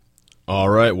All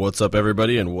right, what's up,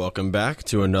 everybody, and welcome back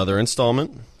to another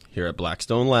installment here at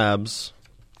Blackstone Labs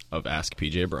of Ask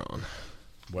PJ Braun.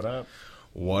 What up?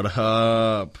 What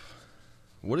up?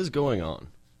 What is going on?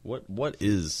 What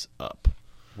is up?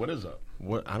 What is up?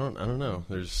 What I don't know.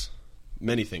 There's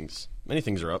many things. Many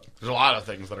things are up. There's a lot of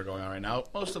things that are going on right now.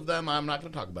 Most of them I'm not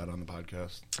going to talk about on the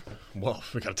podcast. Well,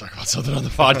 we got to talk about something on the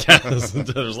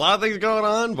podcast. There's a lot of things going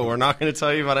on, but we're not going to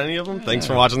tell you about any of them. Thanks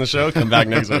for watching the show. Come back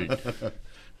next week.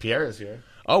 Pierre is here.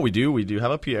 Oh, we do. We do have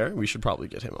a Pierre. We should probably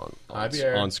get him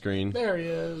on screen. There he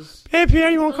is. Hey, Pierre,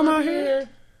 you want to come out here?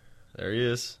 There he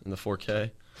is in the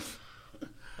 4K.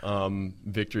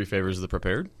 Victory favors the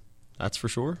prepared. That's for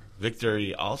sure.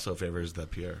 Victory also favors the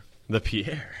Pierre. The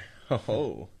Pierre.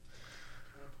 Oh.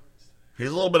 He's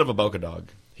a little bit of a Boca dog.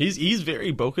 He's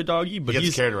very Boca doggy, but He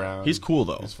gets carried around. He's cool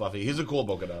though. He's fluffy. He's a cool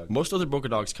Boca dog. Most other Boca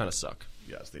dogs kind of suck.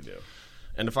 Yes, they do.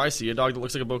 And if I see a dog that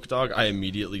looks like a Boca dog, I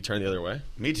immediately turn the other way.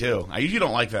 Me too. I usually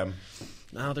don't like them.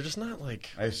 No, they're just not like...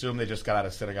 I assume they just got out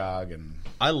of synagogue and...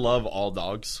 I love all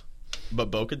dogs,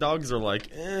 but Boca dogs are like,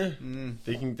 They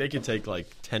can take like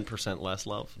 10% less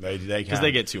love. They can. Because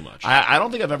they get too much. I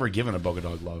don't think I've ever given a Boca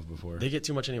dog love before. They get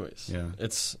too much anyways. Yeah.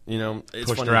 It's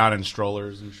Pushed funny. around in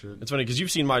strollers and shit. It's funny because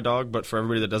you've seen my dog, but for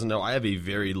everybody that doesn't know, I have a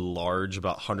very large,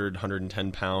 about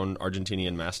 110 pound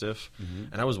Argentinian Mastiff.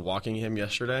 Mm-hmm. And I was walking him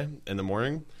yesterday in the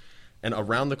morning, and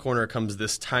around the corner comes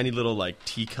this tiny little like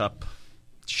teacup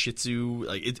Shih Tzu.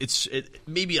 Like it's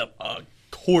maybe a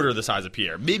quarter the size of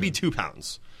Pierre, maybe 2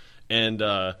 pounds, and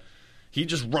he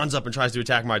just runs up and tries to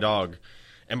attack my dog.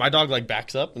 And my dog like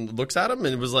backs up and looks at him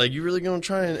and was like, "You really gonna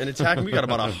try and attack me? We got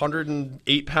about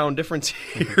 108 pound difference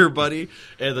here, buddy."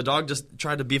 And the dog just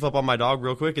tried to beef up on my dog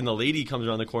real quick. And the lady comes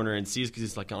around the corner and sees, because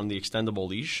he's like on the extendable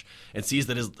leash, and sees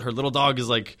that her little dog is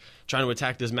like trying to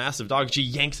attack this massive dog. She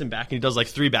yanks him back and he does like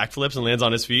 3 backflips and lands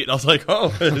on his feet. And I was like,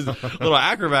 "Oh, little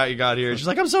acrobat you got here." And she's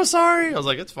like, "I'm so sorry." I was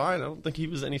like, "It's fine. I don't think he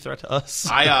was any threat to us."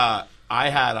 I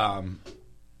had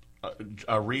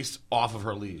a Reese off of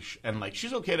her leash, and like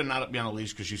she's okay to not be on a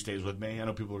leash because she stays with me. I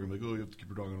know people are gonna be like, "Oh, you have to keep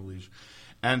your dog on a leash,"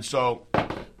 and so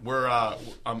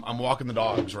I'm walking the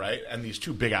dogs, right, and these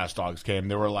 2 big ass dogs came.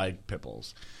 They were like pit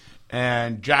bulls,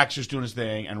 and Jack's just doing his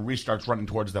thing, and Reese starts running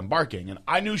towards them, barking, and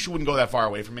I knew she wouldn't go that far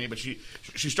away from me, but she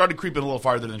started creeping a little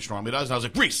farther than she normally does, and I was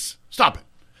like, "Reese, stop it!"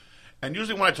 And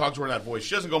usually when I talk to her in that voice,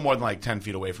 she doesn't go more than like 10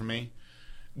 feet away from me.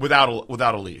 Without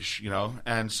a leash, you know?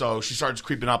 And so she starts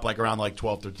creeping up like around like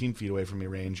 12, 13 feet away from me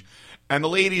range. And the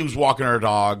lady was walking her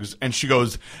dogs, and she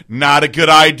goes, "Not a good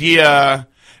idea.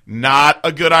 Not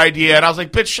a good idea." And I was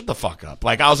like, "Bitch, shut the fuck up."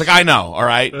 Like, I was like, "I know, all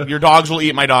right? Your dogs will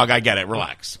eat my dog. I get it.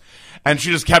 Relax." And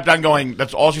she just kept on going.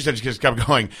 That's all she said. She just kept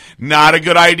going, "Not a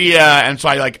good idea." And so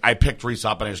I picked Reese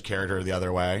up and I just carried her the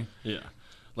other way. Yeah,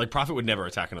 like Prophet would never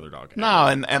attack another dog. No,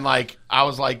 and like I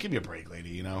was like, "Give me a break,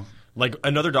 lady," you know? Like,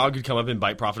 another dog could come up and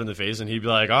bite Prophet in the face, and he'd be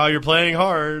like, "Oh, you're playing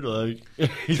hard." Like,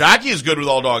 Jackie is good with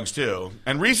all dogs, too.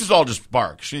 And Reese is all just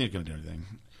bark. She ain't going to do anything.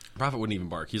 Prophet wouldn't even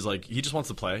bark. He's like, he just wants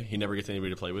to play. He never gets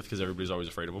anybody to play with because everybody's always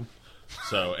afraid of him.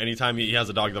 So anytime he has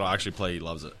a dog that'll actually play, he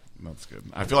loves it. That's good.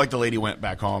 I feel like the lady went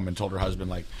back home and told her husband,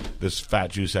 like, this fat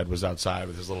juice head was outside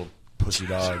with his little pussy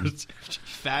dog.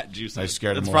 Fat juice. I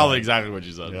scared him. That's probably exactly what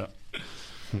you said. Yeah.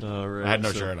 All right. I had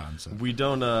no shirt on, so. We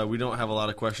don't have a lot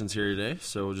of questions here today,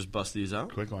 so we'll just bust these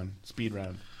out. Quick one. Speed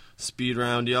round. Speed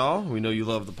round, y'all. We know you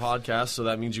love the podcast, so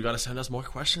that means you got to send us more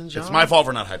questions, y'all. It's my fault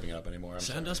for not hyping it up anymore.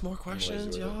 Send us more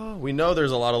questions, y'all. We know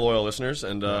there's a lot of loyal listeners,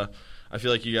 and I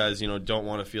feel like you guys, don't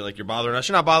want to feel like you're bothering us.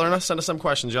 You're not bothering us. Send us some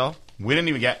questions, y'all. We didn't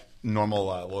even get normal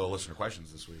loyal listener questions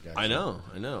this week, actually. I know.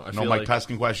 No Mike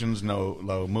Peskin questions,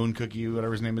 no Moon Cookie,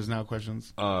 whatever his name is now,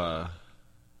 questions.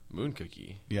 Moon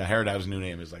Cookie. Yeah, Haradav's new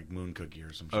name is like Moon Cookie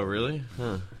or something. Oh, really?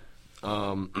 Huh.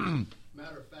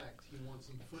 Matter of fact, he wants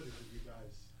some footage of you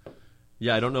guys.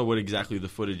 Yeah, I don't know what exactly the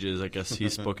footage is. I guess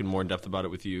he's spoken more in depth about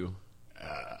it with you.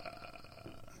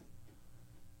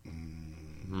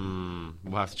 We'll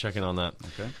have to check in on that.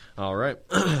 Okay. All right.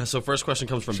 So first question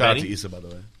comes from Shout Benny. out to Issa, by the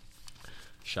way.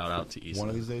 Shout out to Issa. One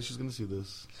of these days she's going to see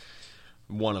this.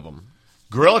 One of them.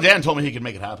 Gorilla Dan told me he could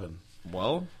make it happen.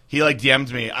 Well, he like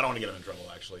DM'd me. I don't want to get him in trouble,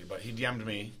 actually, but he DM'd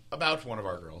me about one of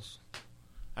our girls.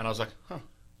 And I was like,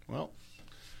 well,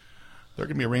 there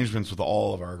can be arrangements with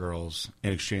all of our girls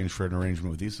in exchange for an arrangement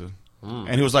with Issa.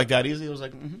 And he was like, that easy? I was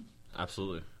like,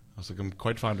 Absolutely. I was like, I'm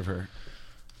quite fond of her.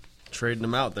 Trading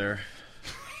them out there.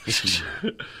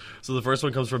 So the first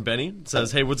one comes from Benny. It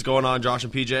says, hey, what's going on, Josh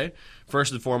and PJ?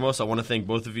 First and foremost, I want to thank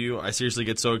both of you. I seriously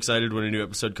get so excited when a new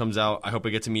episode comes out. I hope I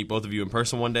get to meet both of you in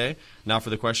person one day. Now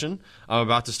for the question. I'm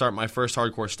about to start my first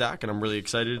hardcore stack, and I'm really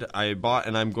excited. I bought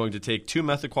and I'm going to take 2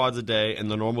 method quads a day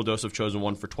and the normal dose of Chosen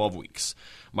One for 12 weeks.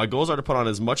 My goals are to put on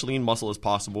as much lean muscle as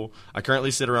possible. I currently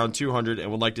sit around 200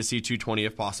 and would like to see 220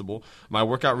 if possible. My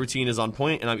workout routine is on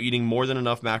point, and I'm eating more than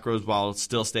enough macros while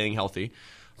still staying healthy.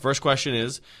 First question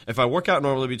is, if I work out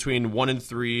normally between 1 and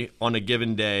 3 on a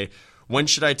given day, when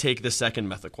should I take the second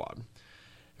method quad?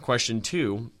 Question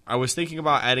 2, I was thinking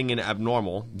about adding an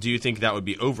abnormal. Do you think that would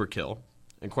be overkill?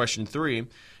 And question 3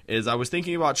 is, I was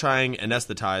thinking about trying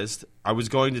anesthetized. I was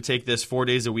going to take this 4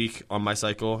 days a week on my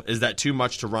cycle. Is that too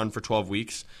much to run for 12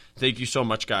 weeks? Thank you so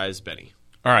much, guys. Benny.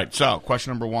 All right, so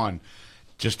question number 1,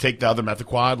 just take the other method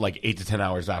quad like 8 to 10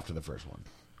 hours after the first one.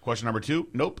 Question number 2,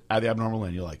 nope, add the abnormal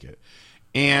in, you like it.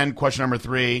 And question number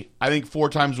 3, I think 4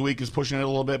 times a week is pushing it a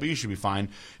little bit, but you should be fine.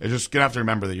 You're just going to have to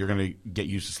remember that you're going to get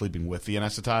used to sleeping with the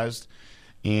anesthetized.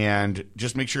 And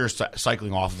just make sure you're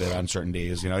cycling off of it on certain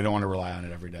days. You know, you don't want to rely on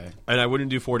it every day. And I wouldn't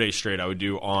do 4 days straight. I would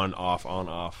do on, off,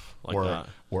 like that.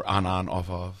 Or on,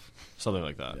 off. Something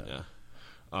like that,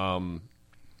 yeah.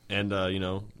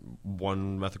 And,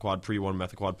 1 method quad pre, 1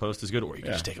 method quad post is good. Or you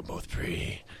can just take them both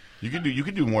pre. You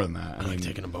could do more than that. I like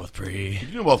taking them both pre. You can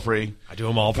do them both pre. I do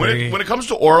them all pre. When it comes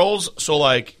to orals, so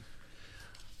like,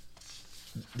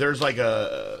 there's like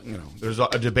there's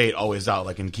a debate always out,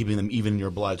 like in keeping them even in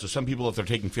your blood. So some people, if they're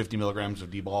taking 50 milligrams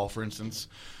of D-ball, for instance,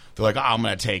 they're like, I'm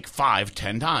going to take 5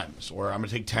 10 times, or I'm going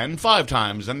to take 10 5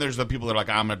 times. Then there's the people that are like,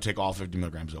 I'm going to take all 50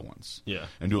 milligrams at once. Yeah.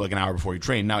 And do it like an hour before you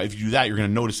train. Now, if you do that, you're going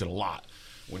to notice it a lot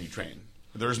when you train.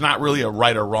 There's not really a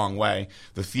right or wrong way.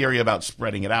 The theory about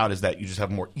spreading it out is that you just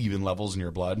have more even levels in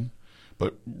your blood.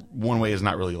 But one way is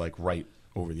not really like right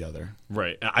over the other.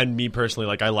 Right. And me personally,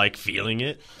 like, I like feeling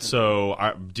it. So,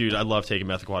 I love taking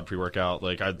method quad pre-workout.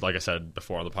 Like I said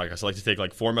before on the podcast, I like to take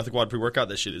like 4 method quad pre-workout.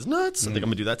 That shit is nuts. I think I'm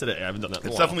going to do that today. I haven't done that in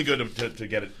a while. It's definitely good to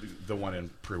get the one in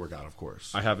pre-workout, of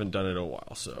course. I haven't done it in a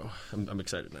while, so I'm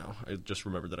excited now. I just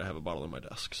remembered that I have a bottle in my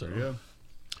desk. So. There you go.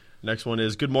 Next one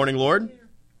is, good morning, Lord.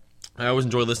 I always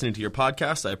enjoy listening to your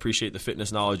podcast. I appreciate the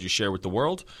fitness knowledge you share with the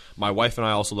world. My wife and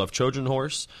I also love Trojan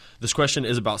Horse. This question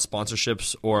is about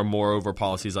sponsorships, or moreover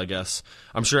policies, I guess.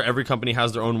 I'm sure every company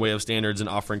has their own way of standards in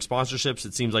offering sponsorships.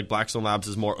 It seems like Blackstone Labs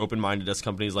is more open-minded as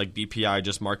companies like BPI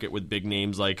just market with big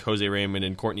names like Jose Raymond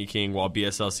and Courtney King, while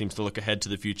BSL seems to look ahead to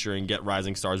the future and get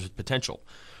rising stars with potential.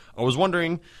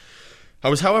 I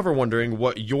was, however, wondering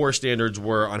what your standards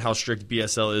were on how strict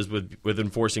BSL is with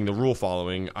enforcing the rule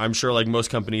following. I'm sure, like most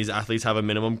companies, athletes have a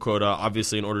minimum quota.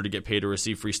 Obviously, in order to get paid or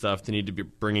receive free stuff, they need to be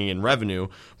bringing in revenue.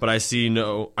 But I see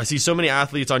so many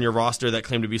athletes on your roster that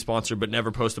claim to be sponsored but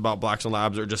never post about Blackstone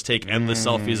Labs, or just take endless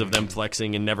selfies of them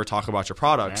flexing and never talk about your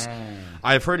products.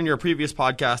 I have heard in your previous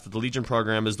podcast that the Legion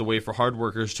program is the way for hard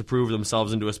workers to prove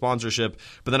themselves into a sponsorship.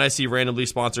 But then I see randomly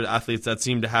sponsored athletes that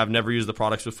seem to have never used the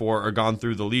products before or gone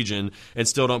through the Legion and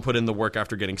still don't put in the work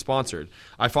after getting sponsored.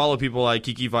 I follow people like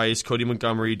Kiki Weiss, Cody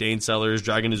Montgomery, Dane Sellers,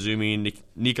 Dragon Azumi,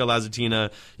 Nika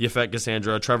Lazatina, Yafet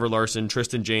Cassandra, Trevor Larson,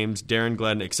 Tristan James, Darren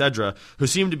Glenn, etc., who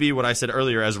seem to be what I said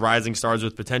earlier as rising stars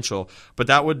with potential, but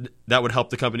that would help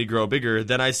the company grow bigger.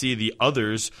 Then I see the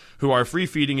others who are free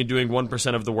feeding and doing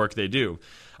 1% of the work they do.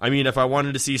 I mean, if I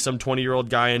wanted to see some 20-year-old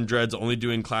guy in dreads only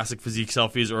doing classic physique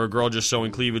selfies, or a girl just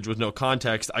showing cleavage with no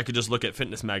context, I could just look at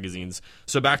fitness magazines.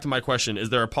 So back to my question,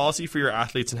 is there a policy for your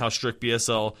athletes, and how strict does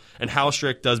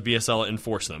BSL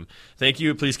enforce them? Thank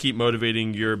you. Please keep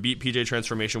motivating. Your Beat PJ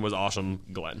transformation was awesome,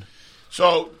 Glenn.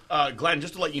 So, Glenn,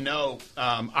 just to let you know,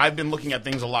 I've been looking at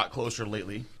things a lot closer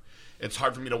lately. It's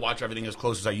hard for me to watch everything as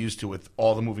close as I used to with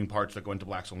all the moving parts that go into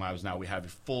Blackstone Labs now. We have a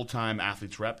full-time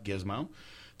athletes rep, Gizmo,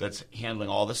 that's handling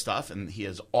all this stuff, and he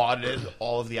has audited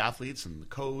all of the athletes and the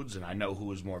codes, and I know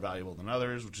who is more valuable than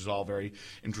others, which is all very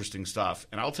interesting stuff.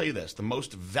 And I'll tell you this, the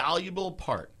most valuable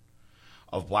part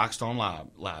of Blackstone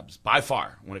Labs, by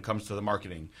far, when it comes to the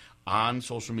marketing on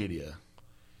social media,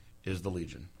 is the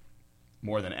Legion,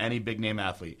 more than any big-name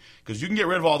athlete. Because you can get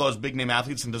rid of all those big-name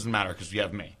athletes, and it doesn't matter because you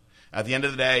have me. At the end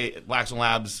of the day, Blackstone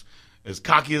Labs, as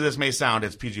cocky as this may sound,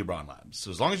 it's PG Braun Labs.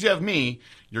 So as long as you have me,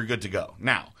 you're good to go.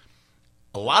 Now,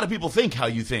 a lot of people think how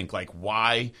you think. Like,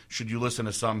 why should you listen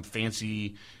to some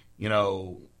fancy,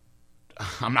 I'm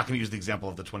not going to use the example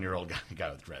of the 20-year-old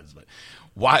guy with dreads, but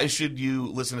why should you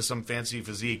listen to some fancy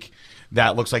physique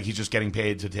that looks like he's just getting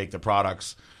paid to take the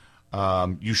products?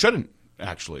 You shouldn't,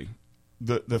 actually.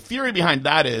 The theory behind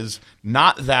that is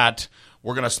not that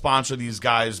we're going to sponsor these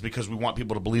guys because we want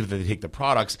people to believe that they take the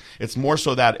products. It's more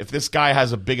so that if this guy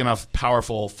has a big enough,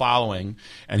 powerful following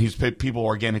and people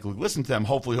organically listen to them,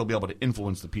 hopefully he'll be able to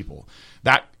influence the people.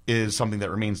 That is something that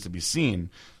remains to be seen.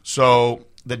 So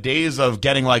the days of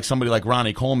getting like somebody like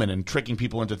Ronnie Coleman and tricking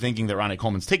people into thinking that Ronnie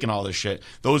Coleman's taking all this shit,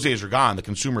 those days are gone. The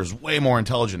consumer is way more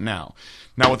intelligent now.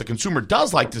 Now, what the consumer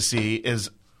does like to see is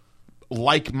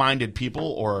like-minded people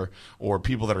or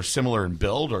people that are similar in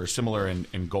build or similar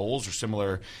in goals or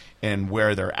similar in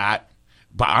where they're at.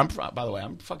 But by the way,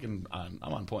 I'm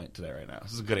on point today right now.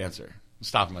 This is a good answer. I'm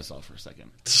stopping myself for a second.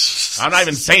 I'm not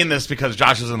even saying this because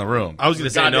Josh is in the room. I was going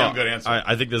to say no. Good answer.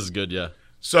 I think this is good. Yeah.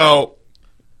 So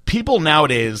people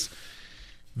nowadays,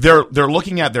 they're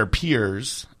looking at their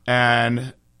peers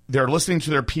and they're listening to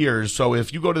their peers. So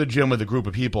if you go to the gym with a group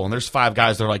of people and there's 5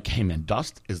 guys, they're like, "Hey man,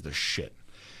 Dust is the shit."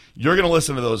 You're going to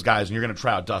listen to those guys and you're going to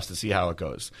try out Dust to see how it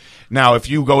goes. Now, if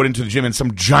you go into the gym and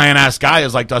some giant-ass guy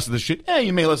is like Dust is the shit,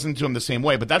 you may listen to him the same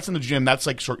way, but that's in the gym. That's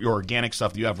like sort of your organic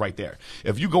stuff that you have right there.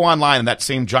 If you go online and that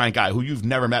same giant guy who you've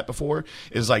never met before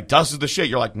is like, Dust is the shit,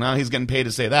 you're like, nah, he's getting paid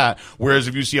to say that. Whereas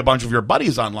if you see a bunch of your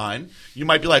buddies online, you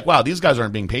might be like, wow, these guys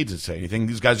aren't being paid to say anything.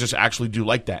 These guys just actually do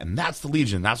like that. And that's the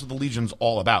Legion. That's what the Legion's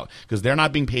all about because they're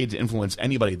not being paid to influence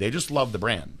anybody. They just love the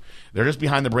brand. They're just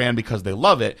behind the brand because they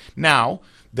love it. Now,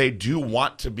 they do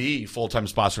want to be full-time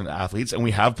sponsored athletes, and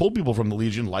we have pulled people from the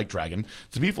Legion, like Dragon,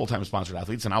 to be full-time sponsored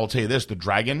athletes. And I will tell you this, the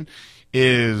Dragon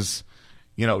is,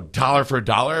 dollar for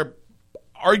dollar,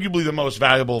 arguably the most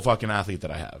valuable fucking athlete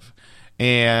that I have.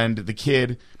 And the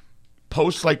kid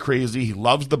posts like crazy. He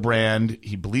loves the brand.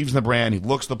 He believes in the brand. He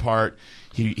looks the part.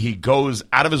 He goes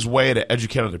out of his way to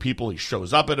educate other people. He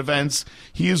shows up at events.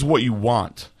 He is what you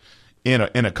want in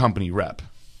a company rep.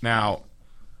 Now,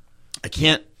 I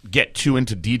can't get too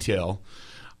into detail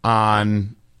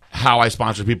on how I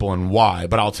sponsor people and why,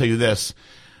 but I'll tell you this.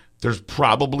 There's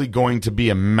probably going to be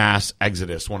a mass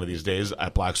exodus one of these days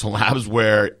at Blackstone Labs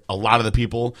where a lot of the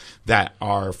people that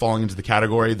are falling into the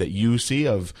category that you see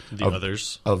of the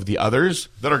others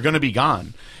that are going to be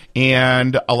gone.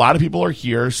 And a lot of people are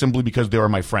here simply because they were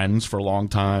my friends for a long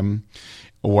time.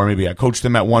 Or maybe I coached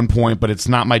them at one point, but it's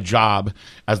not my job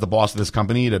as the boss of this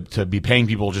company to be paying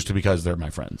people just because they're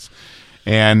my friends.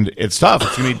 And it's tough.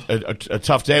 It's going to be a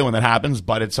tough day when that happens,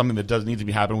 but it's something that does need to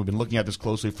be happening. We've been looking at this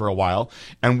closely for a while,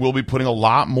 and we'll be putting a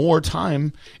lot more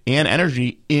time and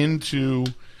energy into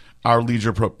our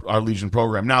Legion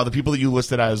program. Now, the people that you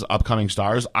listed as upcoming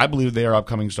stars, I believe they are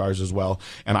upcoming stars as well,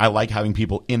 and I like having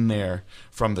people in there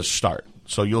from the start.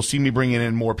 So you'll see me bringing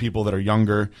in more people that are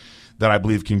younger that I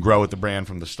believe can grow with the brand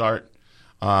from the start.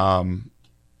 And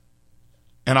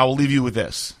I will leave you with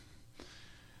this.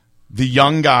 The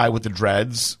young guy with the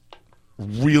dreads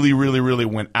really, really, really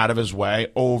went out of his way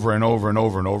over and over and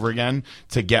over and over again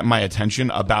to get my attention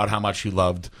about how much he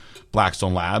loved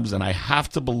Blackstone Labs. And I have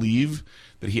to believe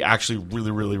that he actually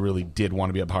really, really, really did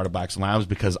want to be a part of Blackstone Labs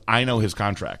because I know his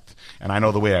contract and I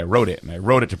know the way I wrote it. And I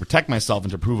wrote it to protect myself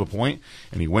and to prove a point,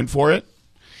 and he went for it.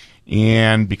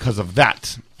 And because of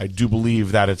that, I do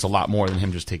believe that it's a lot more than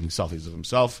him just taking selfies of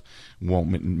himself.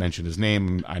 Won't mention his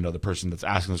name. I know the person that's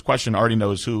asking this question already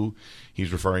knows who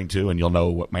he's referring to, and you'll know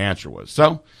what my answer was.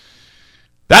 So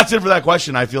that's it for that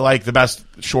question. I feel like the best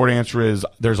short answer is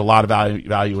there's a lot of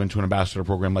value into an ambassador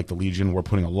program like the Legion. We're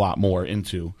putting a lot more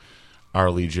into our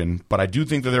Legion. But I do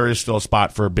think that there is still a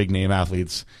spot for big-name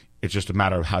athletes. It's just a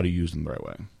matter of how to use them the right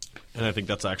way. And I think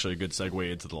that's actually a good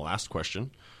segue into the last question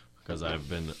because I've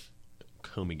been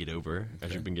combing it over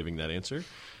as you've been giving that answer.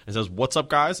 It says, "What's up,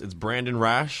 guys? It's Brandon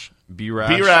Rash,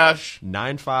 B-Rash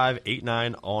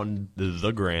 9589 on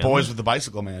the gram. Boys with the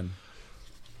bicycle, man.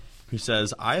 Who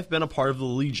says, I have been a part of the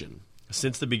Legion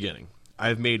since the beginning. I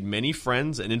have made many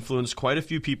friends and influenced quite a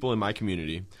few people in my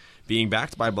community. Being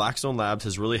backed by Blackstone Labs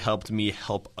has really helped me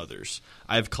help others.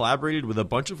 I have collaborated with a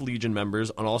bunch of Legion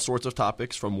members on all sorts of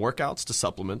topics, from workouts to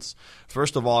supplements.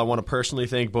 First of all, I want to personally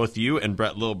thank both you and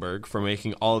Brett Lilberg for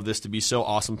making all of this to be so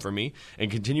awesome for me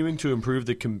and continuing to improve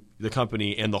the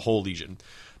company and the whole Legion.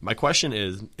 My question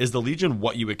is the Legion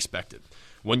what you expected?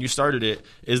 When you started it,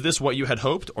 is this what you had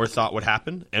hoped or thought would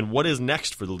happen? And what is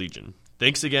next for the Legion?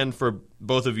 Thanks again for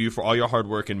both of you for all your hard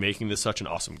work in making this such an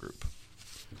awesome group."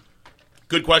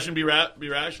 Good question,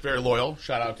 B-Rash. Very loyal.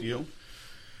 Shout out to you.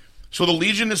 So the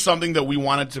Legion is something that we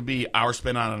wanted to be our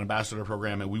spin on an ambassador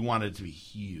program, and we wanted it to be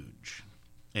huge.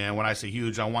 And when I say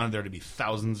huge, I wanted there to be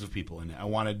thousands of people in it. I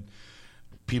wanted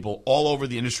people all over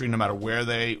the industry, no matter where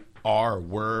they are or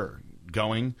were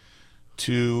going,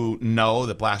 to know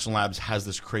that Blackstone Labs has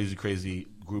this crazy, crazy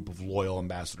group of loyal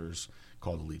ambassadors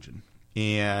called the Legion.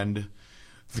 And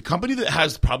the company that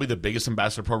has probably the biggest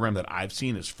ambassador program that I've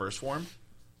seen is First Form.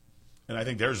 And I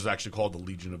think theirs is actually called the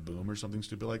Legion of Boom or something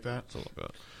stupid like that.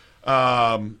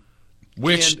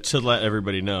 Which, to let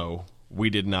everybody know, we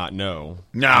did not know.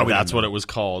 No, that's what it was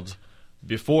called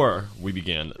before we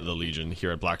began the Legion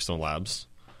here at Blackstone Labs.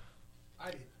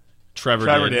 I did.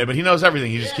 Trevor did, but he knows everything.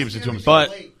 He just keeps it to himself. But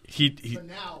Late. he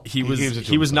now, he keeps it was to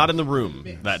he was himself. not in the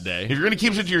room that day. If you're going to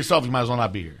keep it to yourself, you might as well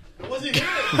not be here. I wasn't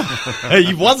here.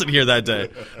 He wasn't here that day.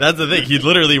 That's the thing. He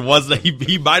literally wasn't.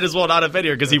 He might as well not have been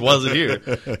here because he wasn't here,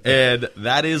 and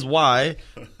that is why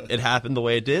it happened the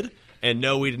way it did. And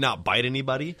no, we did not bite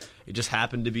anybody. It just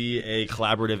happened to be a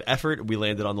collaborative effort. We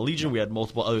landed on the Legion. We had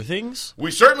multiple other things. We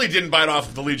certainly didn't bite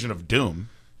off the Legion of Doom.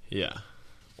 Yeah,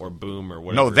 or Boom or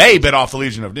whatever. No, they bit off the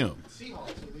Legion of Doom.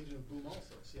 Seahawks, the Legion of Boom also.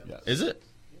 Seattle. Is it?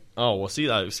 Oh, well, see,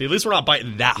 at least we're not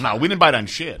biting that. No, we didn't bite on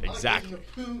shit. Exactly. Legion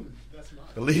of Poon. That's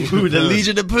not. Ooh, the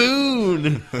Legion of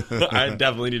Poon. I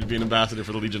definitely need to be an ambassador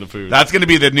for the Legion of Poon. That's going to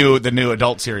be the new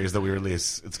adult series that we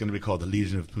release. It's going to be called the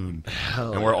Legion of Poon,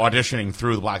 and we're auditioning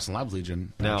through the Blackstone Labs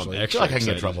Legion. Now I'm actually. I extra feel like I can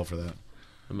get in excited. trouble for that.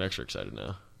 I'm extra excited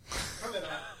now.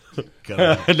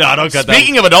 No, don't cut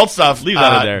Speaking of adult stuff, Leave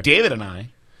that in there. David and I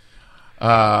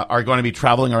are going to be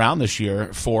traveling around this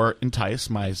year for Entice,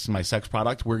 my sex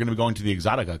product. We're going to be going to the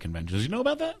Exotica convention. Did you know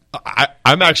about that?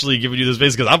 I'm actually giving you this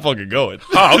face because I'm fucking going.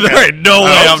 Oh, okay. There ain't no I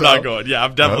way hope I'm so. not going. Yeah,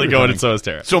 I'm definitely Okay. going, and so is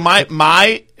Tara. So my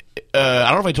I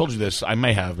don't know if I told you this. I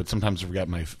may have, but sometimes I forget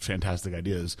my fantastic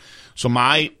ideas. So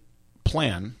my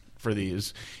plan for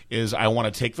these is I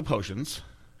want to take the potions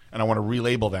and I want to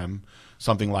relabel them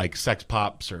something like sex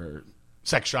pops or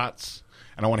sex shots,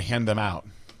 and I want to hand them out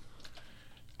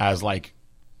as like,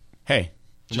 hey,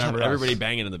 Just have remember us. everybody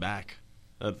banging in the back.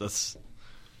 That's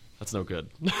no good.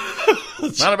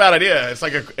 It's not a bad idea. It's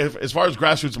like as far as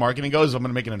grassroots marketing goes, I'm going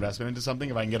to make an investment into something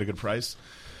if I can get a good price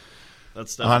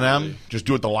That's on definitely them. Just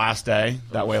do it the last day.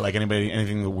 That way, like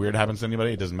anything weird happens to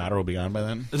anybody, it doesn't matter. We'll be gone by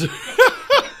then.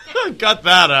 Cut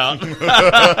that out.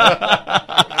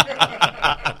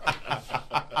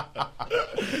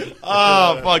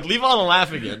 Oh fuck! Leave all the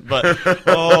laughing in. But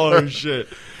oh shit,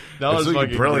 that was It's a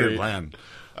fucking brilliant great. plan.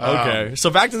 Okay, so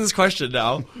back to this question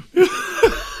now.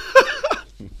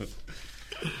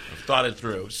 Thought it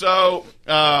through. So,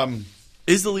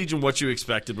 Is the Legion what you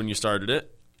expected when you started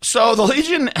it? so the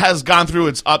Legion has gone through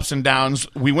its ups and downs.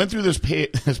 We went through this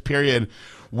period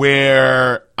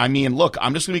where, I mean, look,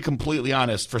 I'm just going to be completely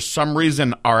honest. For some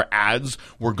reason, our ads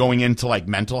were going into like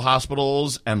mental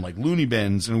hospitals and like loony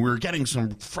bins, and we were getting some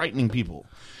frightening people.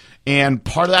 And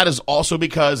part of that is also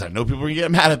because, I know people are going to get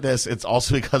mad at this, it's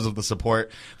also because of the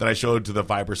support that I showed to the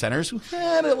Viber centers, who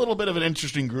had a little bit of an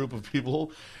interesting group of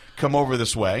people come over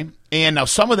this way. And now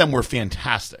some of them were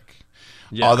fantastic.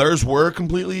 Yeah. Others were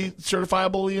completely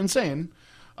certifiably insane.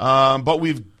 But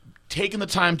we've taken the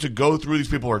time to go through these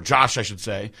people, or Josh, I should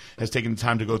say, has taken the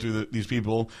time to go through these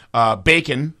people.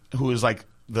 Bacon, who is like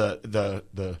the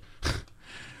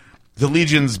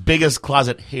Legion's biggest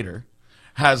closet hater,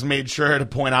 has made sure to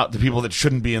point out the people that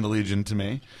shouldn't be in the Legion to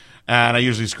me. And I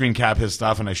usually screen cap his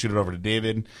stuff and I shoot it over to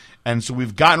David. And so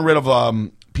we've gotten rid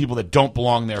of people that don't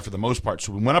belong there for the most part.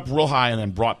 So we went up real high and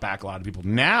then brought back a lot of people.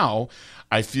 Now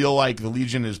I feel like the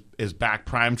Legion is back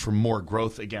primed for more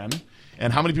growth again.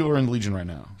 And how many people are in the Legion right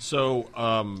now?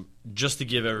 So, just to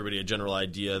give everybody a general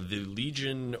idea, the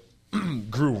Legion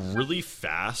grew really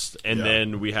fast, and Yeah.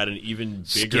 then we had an even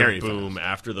bigger Scary boom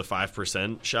after the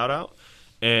 5% shout out.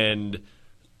 And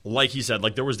like he said,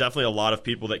 like there was definitely a lot of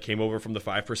people that came over from the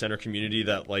 5%er community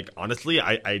that, like, honestly,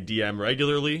 I DM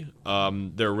regularly.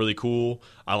 They're really cool.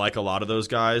 I like a lot of those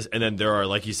guys. And then there are,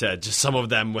 like he said, just some of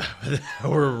them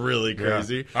were really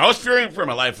crazy. I was fearing for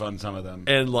my life on some of them.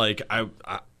 And like I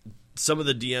some of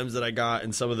the DMs that I got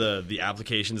and some of the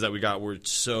applications that we got were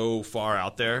so far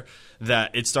out there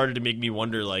that it started to make me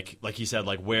wonder, like he said,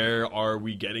 like where are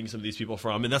we getting some of these people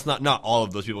from? And that's not all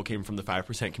of those people came from the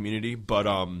 5% community, but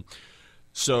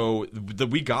so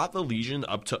we got the Legion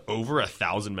up to over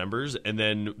 1,000 members, and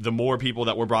then the more people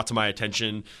that were brought to my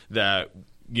attention that,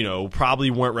 you know, probably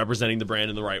weren't representing the brand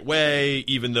in the right way,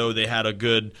 even though they had a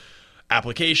good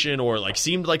application or like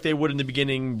seemed like they would in the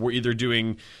beginning, were either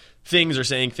doing things or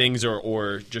saying things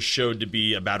or just showed to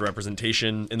be a bad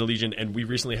representation in the Legion. And we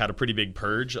recently had a pretty big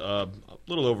purge a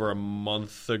little over a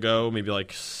month ago, maybe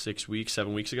like 7 weeks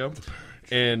ago.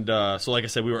 And so like I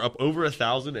said, we were up over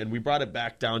 1,000 and we brought it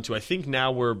back down to, I think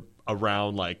now we're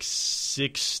around like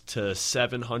 600 to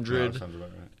 700. sounds about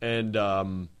right.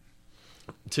 And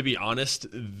to be honest,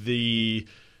 the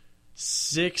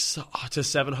 600 to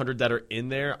 700 that are in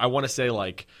there, I want to say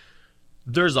like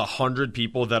there's 100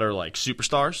 people that are like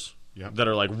superstars, Yep. that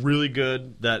are like really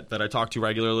good, that I talk to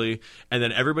regularly, and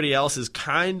then everybody else is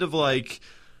kind of like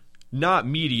not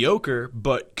mediocre,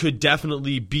 but could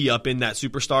definitely be up in that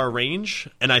superstar range.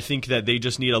 And I think that they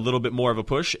just need a little bit more of a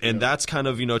push. And that's kind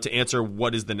of, to answer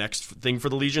what is the next thing for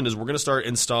the Legion is we're going to start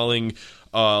installing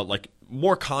like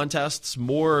more contests,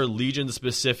 more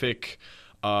Legion-specific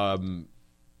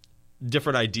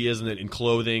different ideas in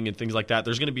clothing and things like that.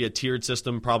 There's going to be a tiered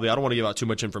system probably. I don't want to give out too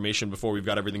much information before we've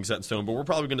got everything set in stone, but we're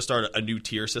probably going to start a new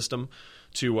tier system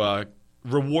to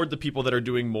reward the people that are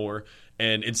doing more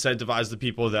and incentivize the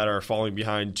people that are falling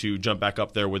behind to jump back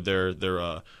up there with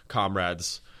their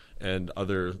comrades and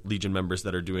other Legion members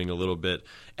that are doing a little bit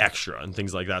extra and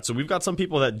things like that. So we've got some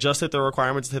people that just hit their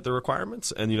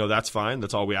requirements, and that's fine.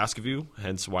 That's all we ask of you,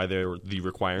 hence why they're the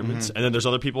requirements. And then there's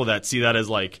other people that see that as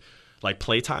like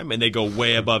playtime, and they go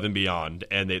way above and beyond,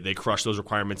 and they crush those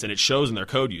requirements, and it shows in their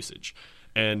code usage.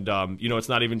 And it's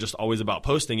not even just always about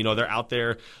posting. They're out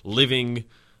there living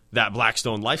that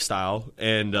Blackstone lifestyle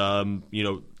and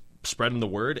spreading the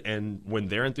word. And when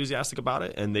they're enthusiastic about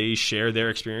it and they share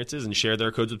their experiences and share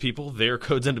their codes with people, their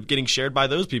codes end up getting shared by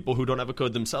those people who don't have a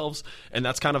code themselves. And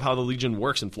that's kind of how the Legion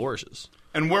works and flourishes.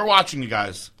 And we're watching you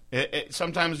guys.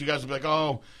 Sometimes you guys will be like,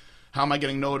 oh, how am I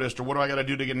getting noticed? Or what do I got to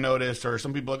do to get noticed? Or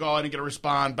some people are like, oh, I didn't get a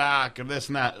respond back, or this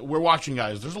and that. We're watching,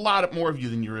 guys. There's a lot more of you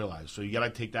than you realize. So you got to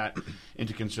take that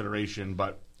into consideration.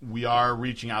 But we are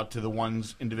reaching out to the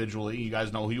ones individually. You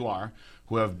guys know who you are,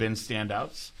 who have been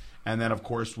standouts. And then, of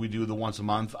course, we do the once a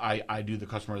month. I do the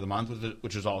Customer of the Month,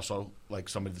 which is also like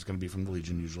somebody that's going to be from the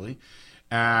Legion usually.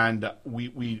 And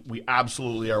we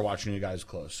absolutely are watching you guys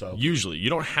close. So usually, you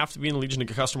don't have to be in the Legion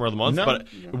Customer of the Month, No. but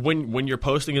when you're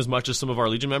posting as much as some of our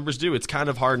Legion members do, it's kind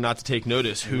of hard not to take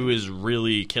notice who is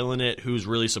really killing it, who's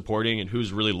really supporting, and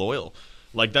who's really loyal.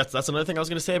 Like that's another thing I was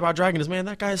going to say about Dragon is, man,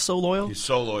 that guy is so loyal. He's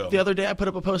so loyal. The other day, I put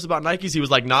up a post about Nikes. He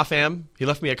was like, "Nah, fam." He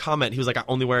left me a comment. He was like, "I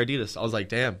only wear Adidas." I was like,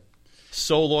 "Damn,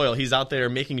 so loyal." He's out there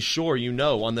making sure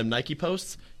on them Nike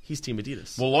posts. He's Team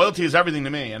Adidas. Well, loyalty is everything to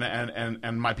me,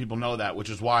 and my people know that, which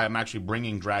is why I'm actually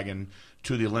bringing Dragon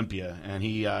to the Olympia. And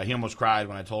he almost cried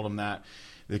when I told him that.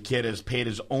 The kid has paid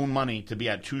his own money to be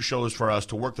at 2 shows for us,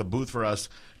 to work the booth for us,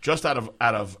 just out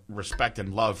of respect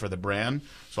and love for the brand.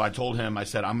 So I told him, I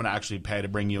said, I'm going to actually pay to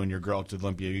bring you and your girl to the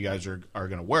Olympia. You guys are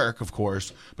going to work, of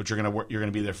course, but you're going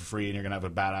to be there for free, and you're going to have a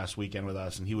badass weekend with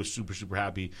us. And he was super, super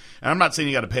happy. And I'm not saying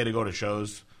you got to pay to go to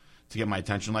shows to get my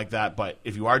attention like that, but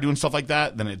if you are doing stuff like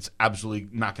that, then it's absolutely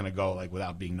not going to go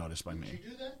without being noticed by me. Did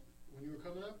you do that when you were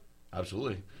coming up?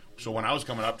 Absolutely. So when I was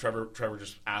coming up, Trevor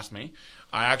just asked me.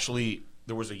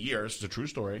 There was a year, this is a true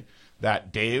story,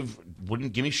 that Dave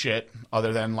wouldn't give me shit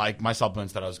other than my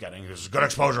supplements that I was getting. This is good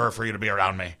exposure for you to be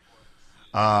around me.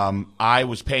 I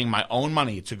was paying my own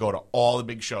money to go to all the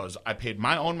big shows. I paid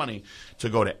my own money to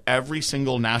go to every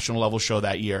single national level show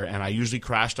that year, and I usually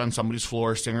crashed on somebody's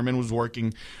floor. Singerman was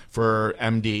working for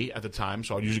MD at the time,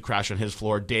 so I'd usually crash on his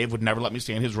floor. Dave would never let me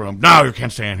stay in his room. No, you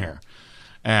can't stay in here.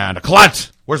 And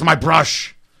Colette, where's my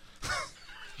brush?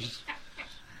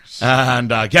 And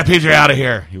get PJ out of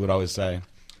here, he would always say.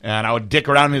 And I would dick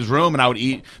around in his room, and I would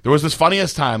eat. There was this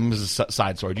funniest time. This is a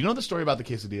side story. Do you know the story about the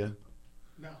quesadilla?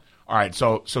 No. All right,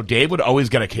 so Dave would always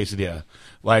get a quesadilla.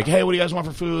 Like, hey, what do you guys want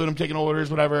for food? I'm taking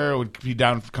orders, whatever. It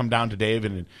would come down to Dave,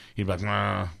 and he'd be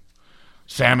like,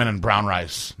 salmon and brown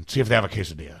rice. See if they have a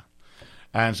quesadilla.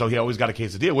 And so he always got a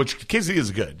quesadilla, which quesadilla is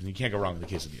good. You can't go wrong with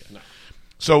a quesadilla. No.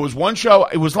 So it was one show.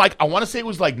 It was I want to say it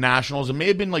was nationals. It may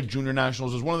have been junior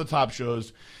nationals. It was one of the top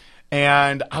shows.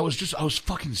 And I was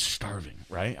fucking starving,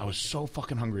 right? I was so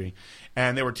fucking hungry.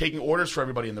 And they were taking orders for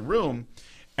everybody in the room.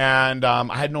 And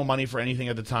I had no money for anything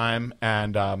at the time.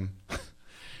 And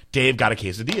Dave got a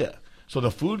quesadilla. So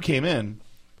the food came in.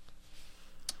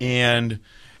 And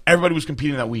everybody was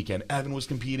competing that weekend. Evan was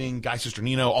competing. Guy Sister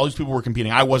Nino. All these people were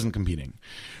competing. I wasn't competing,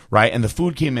 right? And the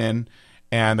food came in.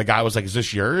 And the guy was like, is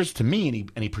this yours? To me,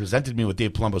 and he presented me with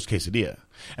Dave Palumbo's quesadilla.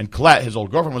 And Colette, his old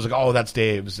girlfriend, was like, oh, that's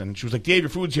Dave's. And she was like, Dave, your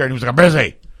food's here. And he was like, I'm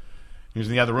busy. He was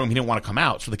in the other room. He didn't want to come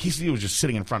out. So the quesadilla was just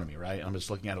sitting in front of me, right? I'm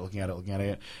just looking at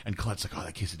it. And Colette's like, oh,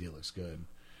 that quesadilla looks good.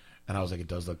 And I was like, it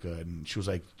does look good. And she was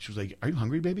like, are you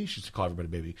hungry, baby? She used to call everybody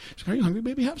baby. She's like, are you hungry,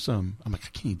 baby? Have some. I'm like, I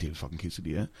can't eat Dave's fucking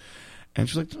quesadilla. And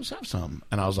she's like, just have some.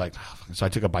 And I was like, oh. So I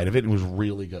took a bite of it, and it was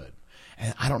really good.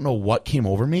 And I don't know what came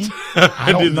over me.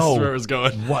 I don't know where it was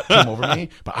going. What came over me,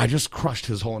 but I just crushed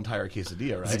his whole entire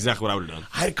quesadilla, right? That's exactly what I would have done.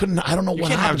 I don't know what happened. You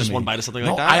can't have just to me. one bite of something no,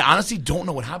 like that. I honestly don't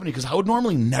know what happened because I would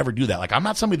normally never do that. I'm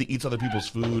not somebody that eats other people's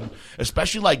food,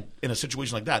 especially in a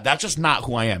situation like that. That's just not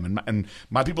who I am. And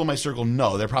my people in my circle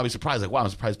know. They're probably surprised. Wow, I'm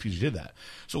surprised PJ did that.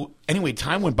 So anyway,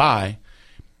 time went by,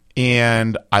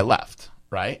 and I left,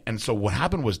 right? And so what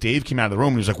happened was Dave came out of the room,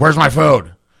 and he was like, where's my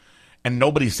food? And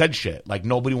nobody said shit. Like,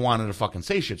 nobody wanted to fucking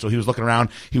say shit. So he was looking around.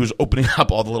 He was opening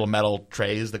up all the little metal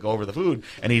trays that go over the food.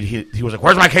 And he was like,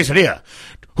 where's my quesadilla?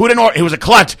 Who didn't order? He was like,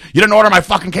 Colette, you didn't order my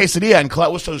fucking quesadilla. And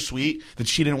Colette was so sweet that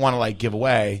she didn't want to, like, give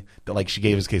away that, like, she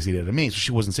gave his quesadilla to me. So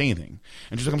she wasn't saying anything.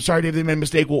 And she's like, I'm sorry, Dave, they made a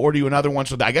mistake. We'll order you another one.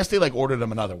 So I guess they, like, ordered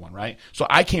him another one, right? So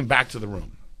I came back to the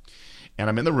room. And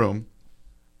I'm in the room.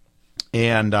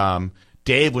 And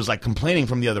Dave was, like, complaining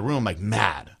from the other room, like,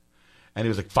 mad. And he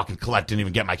was like, fucking Colette didn't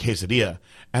even get my quesadilla.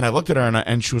 And I looked at her,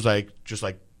 and she was like, just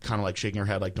like, kind of like shaking her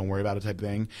head, like, don't worry about it type of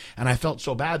thing. And I felt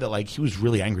so bad that, like, he was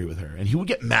really angry with her. And he would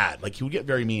get mad. Like, he would get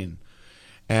very mean.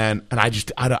 And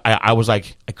I was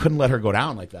like, I couldn't let her go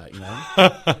down like that, you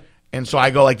know? And so I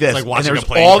go like this. It's like watching and a there's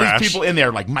plane all crash. these people in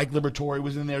there. Like, Mike Liberatore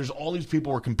was in there. There's all these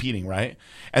people were competing, right?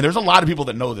 And there's a lot of people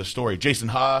that know this story. Jason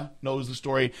Ha knows the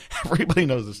story. Everybody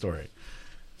knows the story.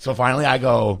 So finally I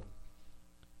go,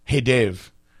 hey,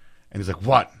 Dave. And he's like,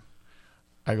 what?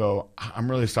 I go,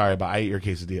 I'm really sorry, but I ate your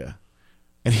quesadilla.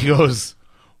 And he goes,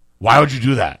 why would you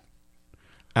do that?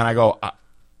 And I go,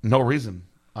 no reason,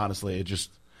 honestly. It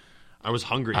just, I was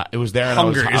hungry. it was there, and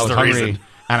Hunger I is was the hungry, reason.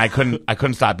 and I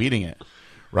couldn't stop eating it,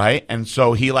 right? And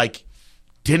so he, like,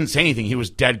 didn't say anything. He was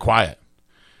dead quiet.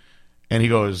 And he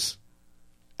goes,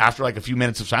 after like a few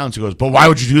minutes of silence, he goes, but why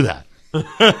would you do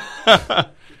that?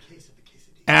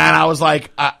 And I was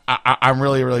like, I'm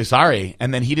really, really sorry.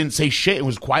 And then he didn't say shit. It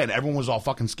was quiet. Everyone was all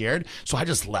fucking scared. So I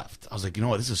just left. I was like, you know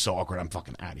what? This is so awkward. I'm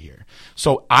fucking out of here.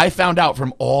 So I found out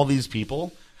from all these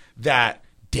people that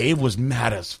Dave was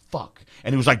mad as fuck.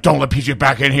 And he was like, don't let PJ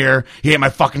back in here. He ate my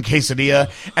fucking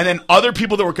quesadilla. And then other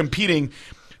people that were competing,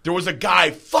 there was a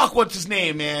guy, what's his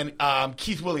name, man?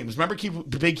 Keith Williams. Remember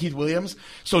the big Keith Williams?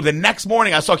 So the next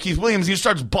morning I saw Keith Williams. He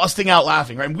starts busting out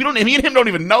laughing, right? Me and him don't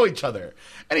even know each other.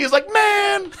 And he's like,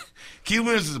 man, Keith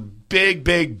Williams is a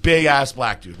big ass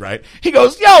black dude, right? He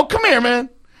goes, yo, come here, man.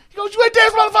 He goes, you ate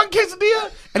Dave's motherfucking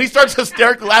quesadilla? And he starts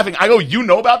hysterically laughing. I go, you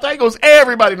know about that? He goes,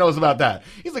 everybody knows about that.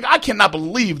 He's like, I cannot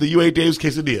believe that you ate Dave's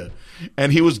quesadilla.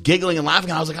 And he was giggling and laughing.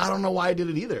 And I was like, I don't know why I did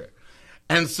it either.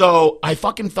 And so I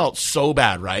fucking felt so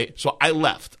bad, right? So I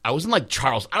left. I was in like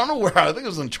Charleston. I don't know where. I think it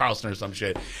was in Charleston or some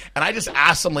shit. And I just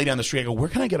asked some lady on the street, I go, where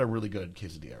can I get a really good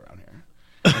quesadilla around here?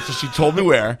 And so she told me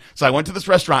where. So I went to this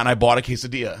restaurant and I bought a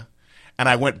quesadilla. And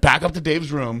I went back up to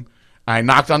Dave's room. I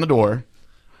knocked on the door.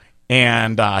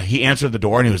 And he answered the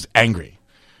door and he was angry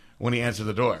when he answered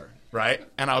the door, right?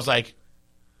 And I was like,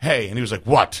 hey. And he was like,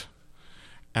 what?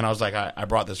 And I was like, I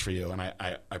brought this for you. And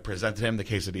I presented him the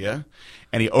quesadilla.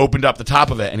 And he opened up the top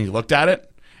of it, and he looked at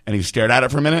it, and he stared at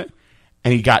it for a minute,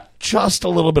 and he got just a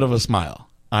little bit of a smile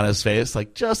on his face,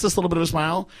 like just this little bit of a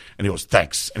smile. And he goes,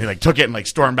 thanks. And he like took it and like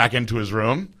stormed back into his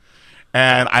room.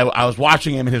 And I was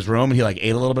watching him in his room, and he like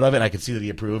ate a little bit of it, and I could see that he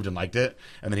approved and liked it.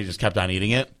 And then he just kept on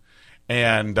eating it.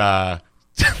 And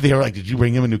they were like, did you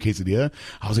bring him a new quesadilla?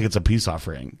 I was like, it's a peace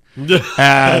offering.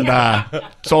 And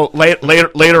so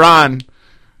later on,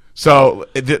 so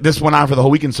this went on for the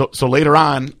whole weekend. So later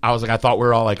on, I was like, I thought we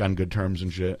were all like on good terms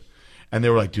and shit. And they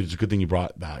were like, dude, it's a good thing you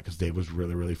brought that because Dave was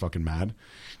really, really fucking mad.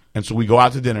 And so we go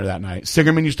out to dinner that night.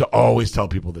 Sigerman used to always tell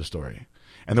people this story.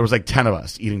 And there was like 10 of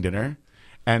us eating dinner.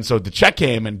 And so the check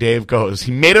came and Dave goes,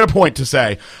 he made it a point to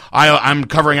say, I'm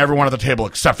covering everyone at the table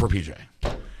except for PJ.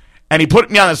 And he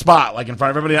put me on the spot, like in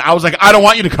front of everybody. I was like, I don't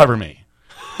want you to cover me.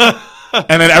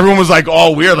 And then everyone was like,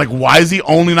 all weird. Like, why is he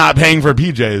only not paying for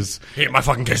PJ's? He ate my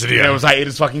fucking quesadilla. And it was, I ate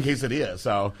his fucking quesadilla.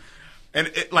 So, and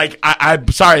it, like, I'm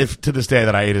sorry to this day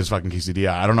that I ate his fucking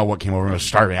quesadilla. I don't know what came over me. I was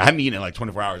starving. I hadn't eaten it in like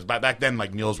 24 hours. Back then,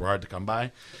 like, meals were hard to come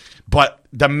by. But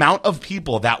the amount of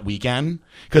people that weekend,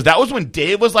 because that was when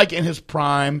Dave was like in his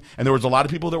prime, and there was a lot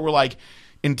of people that were like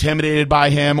intimidated by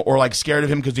him or like scared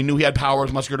of him because he knew he had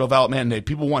powers, muscular development, and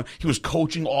he was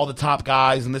coaching all the top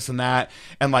guys and this and that,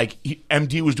 and like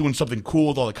MD was doing something cool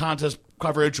with all the contest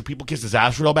coverage where people kissed his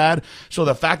ass real bad. So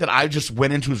the fact that I just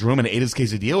went into his room and ate his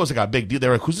quesadilla was like a big deal. They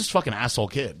were like, who's this fucking asshole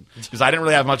kid? Because I didn't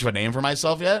really have much of a name for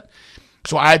myself yet.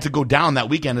 So I had to go down that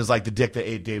weekend as like the dick that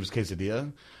ate Dave's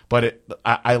quesadilla. But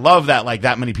I love that like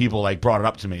that many people like brought it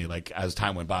up to me like as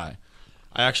time went by.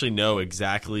 I actually know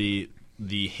exactly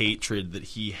the hatred that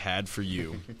he had for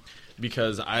you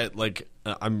because I've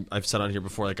said on here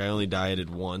before, like I only dieted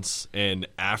once, and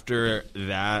after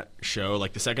that show,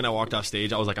 like the second I walked off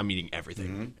stage, I was like, I'm eating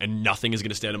everything and nothing is going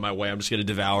to stand in my way. I'm just going to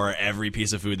devour every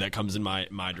piece of food that comes in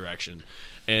my direction.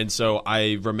 And so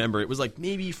I remember it was like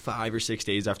maybe 5 or 6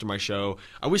 days after my show.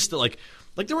 I was still like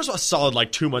there was a solid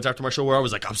like 2 months after my show where I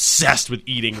was like obsessed with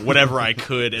eating whatever I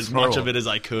could, as much of it as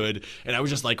I could, and I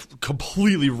was just like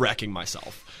completely wrecking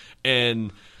myself.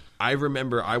 And I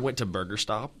remember I went to Burger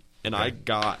Stop and I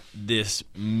got this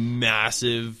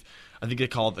massive I think they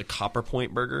call it the Copper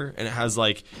Point burger, and it has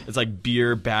like it's like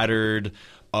beer battered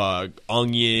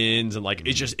onions and like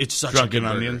it's such a good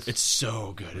burger. Onions. It's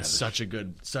so good. It's such a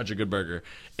good burger,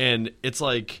 and it's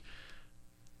like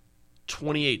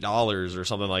 $28 or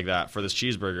something like that for this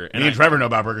cheeseburger. And Me and Trevor know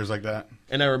about burgers like that.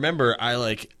 And I remember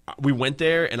we went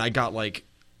there and I got like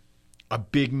a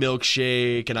big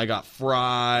milkshake and I got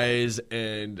fries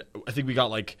and I think we got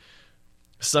like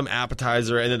some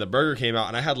appetizer, and then the burger came out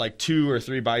and I had like 2 or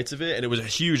 3 bites of it, and it was a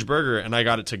huge burger, and I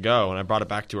got it to go and I brought it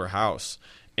back to her house.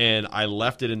 And I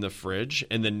left it in the fridge,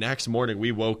 and the next morning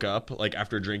we woke up like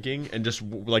after drinking and just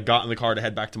like got in the car to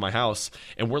head back to my house,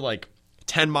 and we're like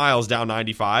 10 miles down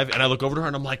 95, and I look over to her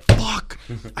and I'm like, fuck,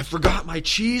 I forgot my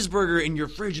cheeseburger in your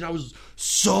fridge, and I was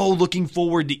so looking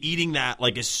forward to eating that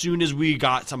like as soon as we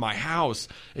got to my house.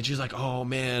 And she's like, oh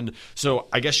man. So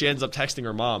I guess she ends up texting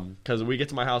her mom, because we get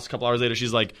to my house a couple hours later,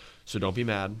 she's like, so don't be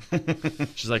mad.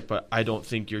 She's like, but I don't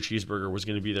think your cheeseburger was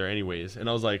going to be there anyways. And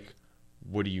I was like,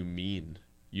 what do you mean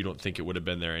you don't think it would have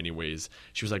been there anyways?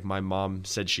 She was like, my mom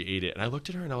said she ate it. And I looked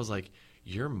at her and I was like,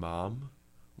 your mom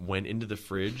went into the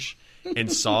fridge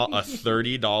and saw a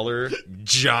 $30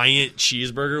 giant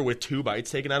cheeseburger with 2 bites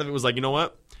taken out of it, was like, you know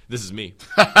what? This is me.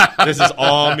 This is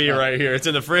all me right here. It's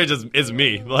in the fridge. It's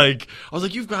me. Like, I was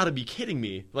like, you've got to be kidding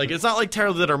me. Like, it's not like Tara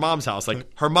lived at her mom's house. Like,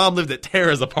 her mom lived at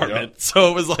Tara's apartment. Yep.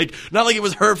 So it was like, not like it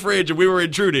was her fridge and we were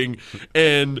intruding.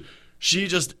 And she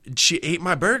ate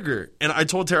my burger. And I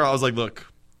told Tara, I was like, look.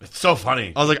 It's so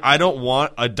funny. I was like, I don't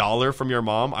want $1 from your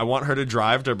mom. I want her to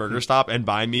drive to a burger stop and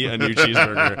buy me a new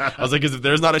cheeseburger. I was like, because if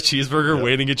there's not a cheeseburger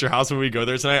waiting at your house when we go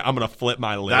there tonight, I'm going to flip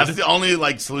my lid. That's the only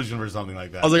like solution for something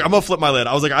like that. I was like, I'm going to flip my lid.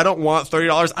 I was like, I don't want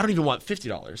 $30. I don't even want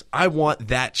 $50. I want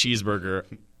that cheeseburger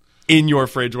in your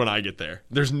fridge when I get there.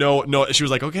 There's no. She was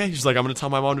like, okay. She's like, I'm going to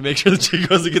tell my mom to make sure that she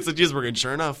goes and gets a cheeseburger. And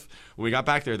sure enough, when we got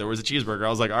back there was a cheeseburger. I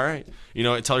was like, all right.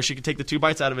 Tell her she could take the 2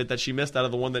 bites out of it that she missed out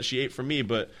of the one that she ate from me.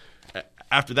 But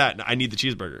after that, I need the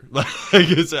cheeseburger. Like,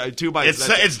 it's 2 bites.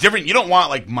 It's different. You don't want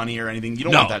like money or anything. You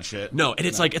don't want that shit. No, and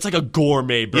it's like a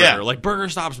gourmet burger. Yeah. Like Burger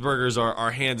Stop's burgers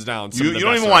are hands down. You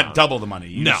don't even want double the money.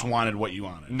 You just wanted what you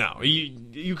wanted. No,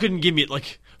 you couldn't give me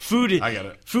like food. I get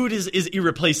it. Food is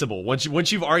irreplaceable once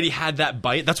you've already had that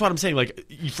bite. That's what I'm saying. Like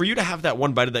for you to have that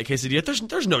one bite of that quesadilla,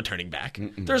 there's no turning back.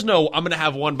 Mm-mm. There's no I'm gonna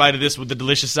have one bite of this with the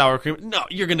delicious sour cream. No,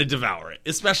 you're gonna devour it,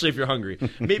 especially if you're hungry.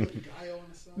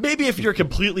 Maybe if you're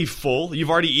completely full, you've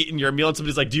already eaten your meal, and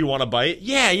somebody's like, do you want a bite?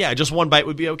 Yeah, just one bite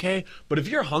would be okay. But if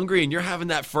you're hungry and you're having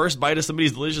that first bite of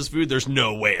somebody's delicious food, there's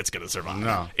no way it's going to survive.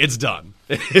 No. It's done.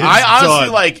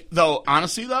 Honestly,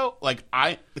 though,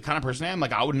 the kind of person I am,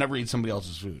 like, I would never eat somebody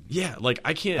else's food. Yeah, like,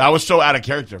 I can't. That was so out of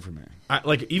character for me.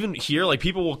 Like, even here, like,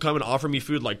 people will come and offer me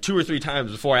food, like, 2 or 3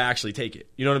 times before I actually take it.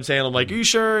 You know what I'm saying? I'm like, are you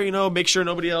sure? Make sure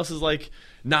nobody else is, like,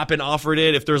 not been offered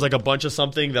it. If there's, like, a bunch of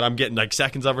something that I'm getting, like,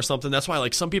 seconds of or something. That's why,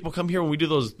 like, some people come here when we do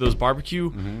those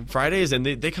barbecue Fridays, and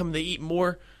they come and they eat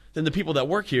more than the people that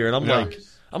work here. And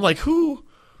I'm like, who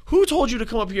told you to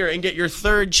come up here and get your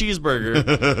 3rd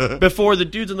cheeseburger before the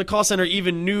dudes in the call center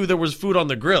even knew there was food on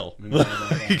the grill?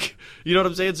 Like, you know what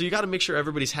I'm saying? So you got to make sure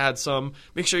everybody's had some.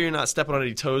 Make sure you're not stepping on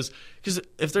any toes. Because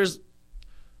if there's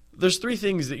 3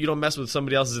 things that you don't mess with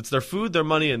somebody else's, it's their food, their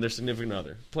money, and their significant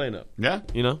other. Plain up. Yeah.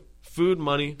 Food,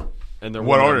 money, and their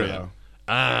what order though?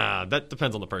 That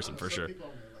depends on the person for sure. People are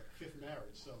like 5th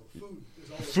marriage, so food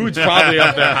is always Food's probably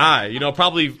up there high.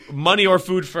 Probably money or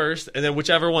food first, and then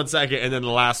whichever one second, and then the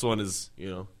last one is,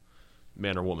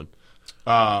 man or woman.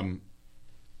 I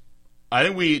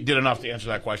think we did enough to answer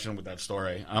that question with that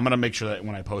story. I'm going to make sure that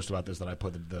when I post about this that I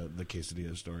put the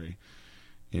quesadilla story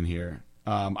in here.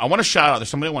 I want to shout out. There's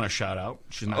somebody I want to shout out.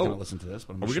 She's not going to listen to this.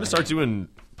 But are we going to start doing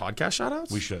podcast shout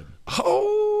outs? We should.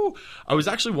 Oh, I was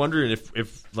actually wondering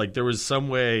if like there was some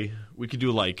way we could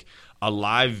do like a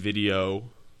live video,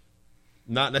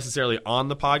 not necessarily on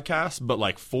the podcast, but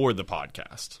like for the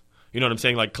podcast. You know what I'm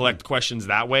saying? Like collect questions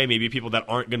that way. Maybe people that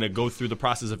aren't going to go through the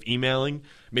process of emailing.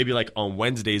 Maybe like on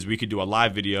Wednesdays we could do a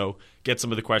live video, get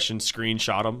some of the questions,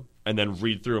 screenshot them, and then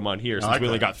read through them on here. Since we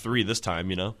only got 3 this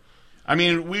time, I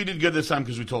mean, we did good this time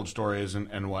because we told stories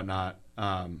and whatnot.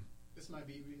 This might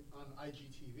be on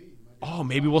IGTV. Oh,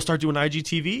 maybe we'll start doing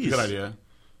IGTVs. Good idea.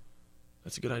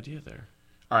 That's a good idea there.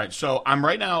 All right, so I'm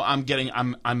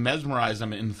mesmerized.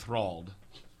 I'm enthralled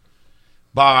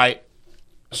by.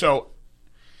 So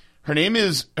her name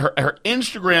is her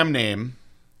Instagram name,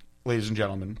 ladies and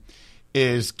gentlemen,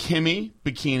 is Kimmy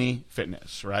Bikini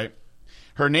Fitness. Right.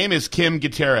 Her name is Kim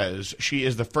Gutierrez. She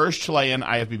is the first Chilean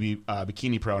IFBB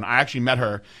bikini pro, and I actually met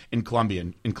her in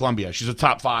Colombia. She's a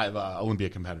top 5 Olympia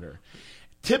competitor.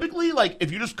 typically, like,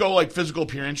 if you just go, like, physical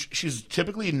appearance, she's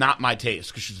typically not my taste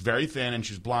because she's very thin and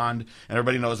she's blonde, and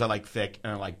everybody knows I like thick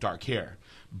and I like dark hair.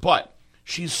 But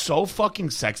she's so fucking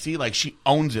sexy. Like, she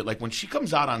owns it. Like, when she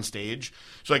comes out on stage,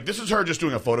 so, like, this is her just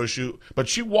doing a photo shoot, but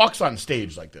she walks on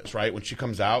stage like this, right, when she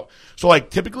comes out. So, like,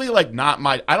 typically, like,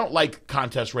 I don't like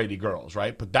contest-ready girls,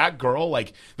 right? But that girl,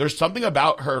 like, there's something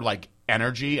about her, like,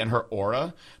 energy and her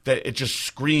aura that it just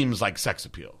screams, like, sex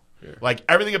appeal. Yeah. Like,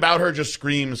 everything about her just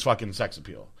screams fucking sex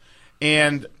appeal.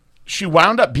 And she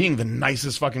wound up being the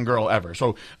nicest fucking girl ever.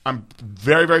 So I'm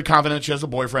very, very confident she has a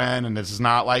boyfriend, and this is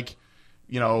not, like,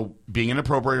 you know, being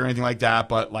inappropriate or anything like that.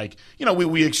 But, like, you know,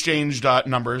 we exchanged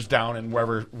numbers down and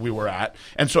wherever we were at.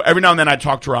 And so every now and then I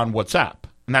talk to her on WhatsApp.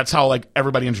 And that's how, like,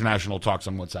 everybody international talks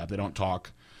on WhatsApp. They don't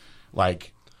talk,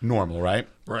 like, normal, right?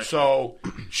 Right. So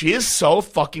she is so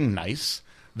fucking nice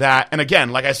that, and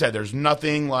again, like I said, there's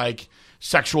nothing, like,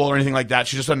 sexual or anything like that.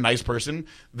 She's just a nice person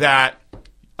that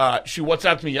she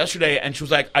WhatsApped me yesterday, and she was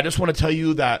like, I just want to tell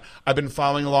you that I've been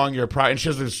following along your progress. And she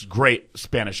has this great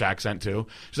Spanish accent, too.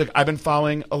 She's like, I've been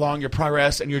following along your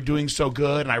progress, and you're doing so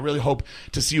good, and I really hope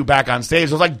to see you back on stage.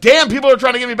 I was like, damn, people are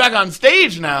trying to get me back on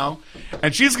stage now.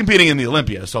 And she's competing in the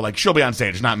Olympia, so, like, she'll be on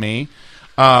stage, not me.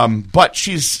 But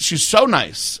she's so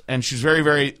nice, and she's very,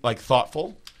 very, like,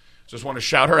 thoughtful. Just want to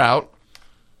shout her out.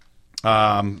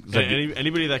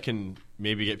 Anybody that can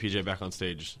maybe get PJ back on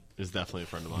stage is definitely a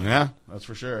friend of mine. Yeah, that's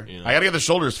for sure. You know? I got to get the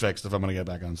shoulders fixed if I'm going to get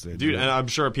back on stage. Dude, and I'm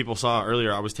sure people saw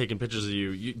earlier, I was taking pictures of you.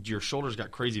 Your shoulders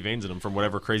got crazy veins in them from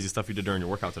whatever crazy stuff you did during your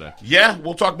workout today. Yeah,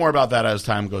 we'll talk more about that as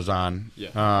time goes on. Yeah.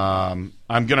 I'm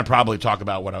going to probably talk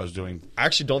about what I was doing. I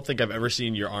actually don't think I've ever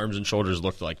seen your arms and shoulders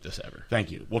look like this ever. Thank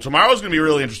you. Well, tomorrow's going to be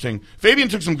really interesting. Fabian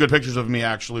took some good pictures of me,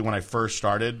 actually, when I first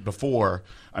started, before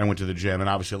I went to the gym, and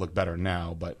obviously I look better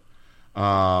now. But,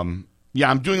 yeah,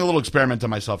 I'm doing a little experiment on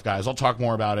myself, guys. I'll talk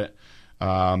more about it.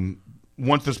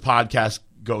 Once this podcast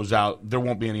goes out, there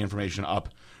won't be any information up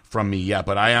from me yet,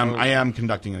 but I am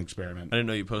conducting an experiment. I didn't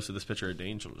know you posted this picture of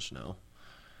Dane just now.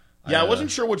 Yeah, I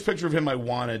wasn't sure which picture of him I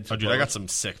wanted to dude, post. I got some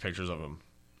sick pictures of him.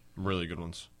 Really good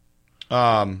ones.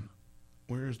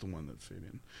 Where is the one that's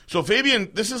Fabian? So Fabian,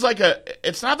 this is like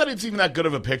it's not that it's even that good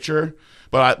of a picture,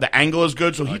 but the angle is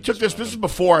good. So he took this. This is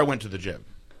before I went to the gym.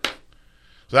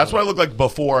 So that's what I look like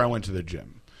before I went to the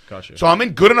gym. Gotcha. So I'm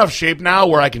in good enough shape now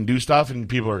where I can do stuff and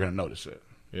people are going to notice it.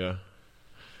 Yeah.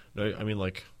 No, I mean,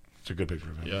 like, it's a good picture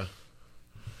of him. Yeah.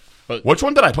 But which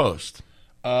one did I post?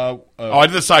 I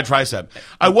did the side tricep.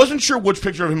 I wasn't sure which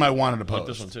picture of him I wanted to post. I like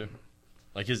this one too.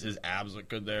 Like his abs look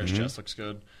good there. His chest looks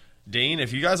good. Dane,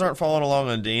 if you guys aren't following along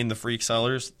on Dane the Freak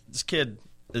Sellers, this kid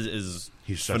is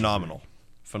He's phenomenal.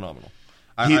 Phenomenal.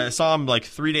 I saw him like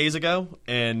 3 days ago,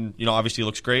 and you know, obviously he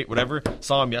looks great. Whatever.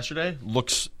 Saw him yesterday.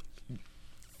 Looks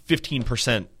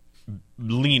 15%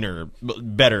 leaner,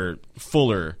 better,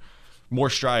 fuller, more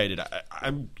striated.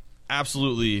 I'm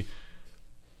absolutely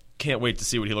can't wait to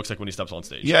see what he looks like when he steps on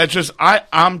stage. Yeah, it's just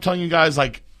I'm telling you guys,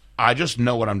 like, I just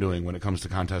know what I'm doing when it comes to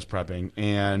contest prepping,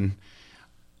 and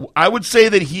I would say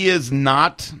that he is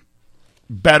not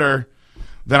better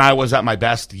than I was at my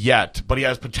best yet, but he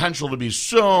has potential to be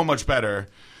so much better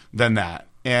than that.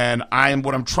 And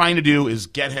what I'm trying to do is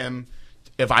get him.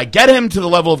 If I get him to the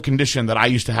level of condition that I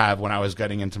used to have when I was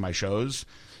getting into my shows,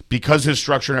 because his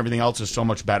structure and everything else is so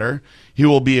much better, he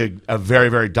will be a very,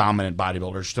 very dominant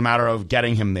bodybuilder. It's just a matter of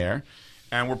getting him there.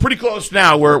 And we're pretty close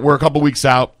now. We're a couple weeks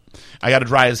out. I got to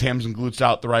dry his hams and glutes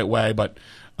out the right way, but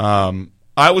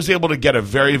I was able to get a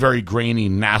very, very grainy,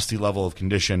 nasty level of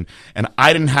condition, and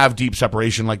I didn't have deep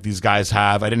separation like these guys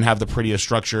have. I didn't have the prettiest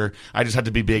structure. I just had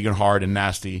to be big and hard and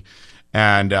nasty.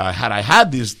 And had I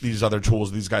had these other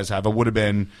tools these guys have,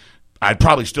 I'd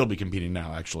probably still be competing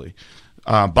now, actually.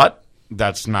 But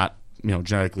that's not,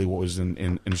 genetically what was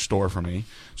in store for me.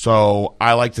 So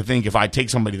I like to think if I take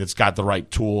somebody that's got the right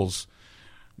tools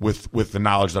with the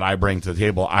knowledge that I bring to the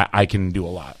table, I can do a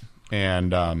lot.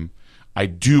 And I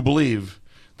do believe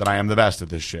that I am the best at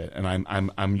this shit, and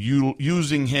I'm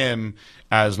using him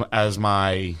as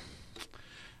my.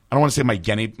 I don't want to say my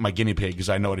guinea pig because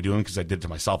I know what to do because I did it to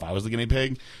myself. I was the guinea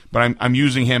pig, but I'm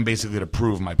using him basically to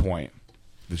prove my point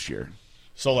this year.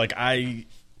 So like I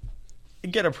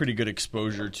get a pretty good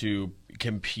exposure to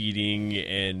competing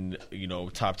and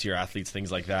top tier athletes,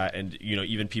 things like that, and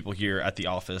even people here at the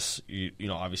office.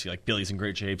 Obviously like Billy's in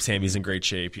great shape, Sammy's in great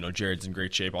shape, Jared's in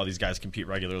great shape. All these guys compete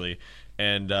regularly,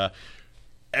 and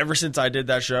ever since I did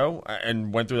that show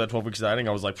and went through that 12 weeks of dieting,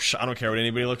 I was like, I don't care what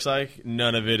anybody looks like.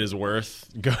 None of it is worth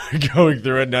going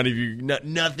through it. None of you,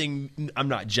 nothing. I'm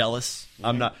not jealous.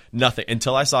 I'm not nothing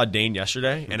until I saw Dane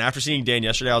yesterday. And after seeing Dane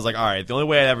yesterday, I was like, all right, the only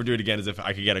way I'd ever do it again is if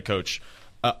I could get a coach.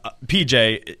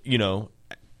 PJ,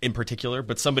 in particular,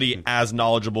 but somebody as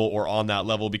knowledgeable or on that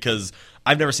level, because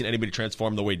I've never seen anybody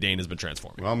transform the way Dane has been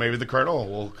transforming. Well, maybe the Colonel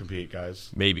will compete, guys.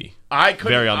 Maybe.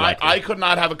 Very unlikely. I could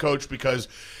not have a coach because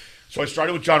so I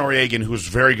started with John Oriegan, who was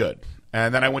very good.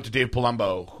 And then I went to Dave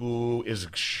Palumbo, who is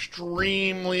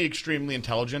extremely, extremely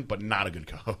intelligent, but not a good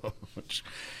coach.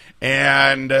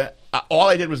 And all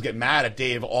I did was get mad at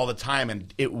Dave all the time,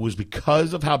 and it was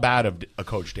because of how bad of a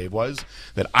coach Dave was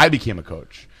that I became a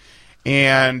coach.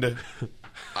 And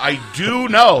I do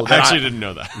know that I actually didn't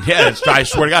know that. Yeah, I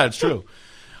swear to God, it's true.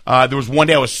 There was one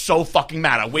day I was so fucking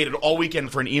mad. I waited all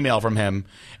weekend for an email from him,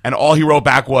 and all he wrote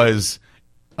back was,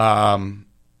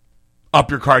 up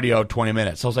your cardio 20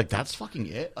 minutes. So I was like, that's fucking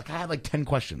it? Like, I had like 10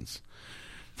 questions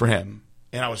for him.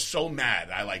 And I was so mad.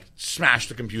 I like smashed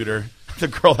the computer. The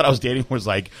girl that I was dating was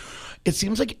like, it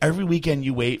seems like every weekend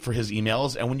you wait for his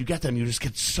emails, and when you get them, you just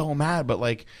get so mad. But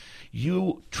like,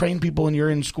 you train people and you're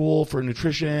in school for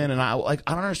nutrition, and I don't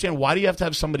understand, why do you have to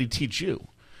have somebody teach you?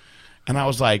 And I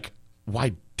was like,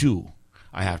 why do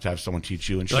I have to have someone teach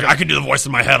you? And she's like, I can do the voice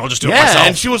in my head. I'll just do it myself.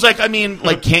 And she was like, I mean,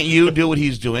 like, can't you do what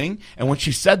he's doing? And when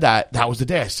she said that, that was the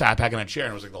day I sat back in that chair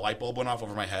and it was like the light bulb went off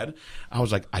over my head. I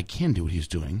was like, I can do what he's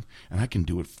doing, and I can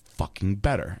do it fucking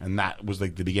better. And that was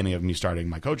like the beginning of me starting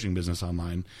my coaching business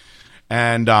online.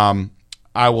 And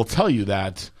I will tell you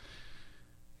that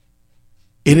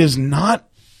it is not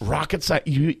rocket science.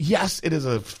 Yes, it is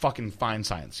a fucking fine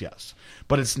science, yes.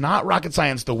 But it's not rocket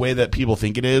science the way that people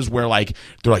think it is, where like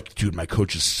they're like, dude, my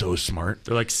coach is so smart.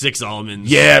 They're like 6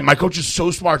 almonds. Yeah, my coach is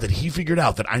so smart that he figured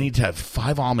out that I need to have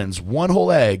 5 almonds, 1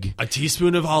 whole egg, a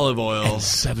teaspoon of olive oil, and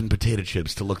 7 potato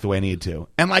chips to look the way I need to.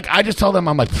 And like, I just tell them,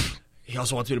 I'm like, he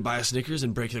also wants me to buy a Snickers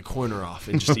and break the corner off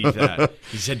and just eat that.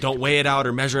 He said, don't weigh it out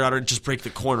or measure it out, or just break the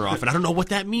corner off. And I don't know what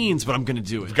that means, but I'm going to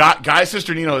do it. Guy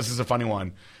Cisternino, this is a funny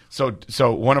one. So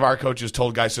one of our coaches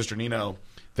told Guy Cisternino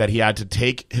that he had to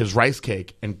take his rice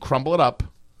cake and crumble it up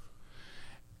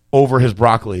over his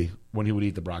broccoli when he would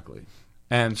eat the broccoli.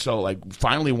 And so, like,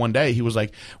 finally one day he was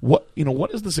like, what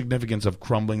is the significance of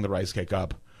crumbling the rice cake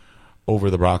up over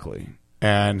the broccoli?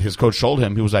 And his coach told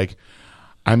him, he was like,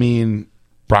 I mean,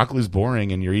 broccoli's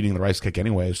boring and you're eating the rice cake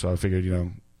anyway, so I figured,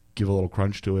 give a little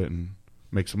crunch to it and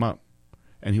mix them up.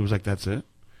 And he was like, that's it?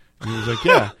 And he was like,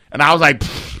 yeah. And I was like,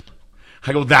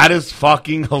 I go, that is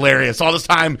fucking hilarious. All this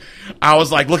time, I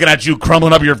was like looking at you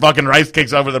crumbling up your fucking rice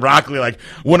cakes over the broccoli, like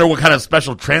wonder what kind of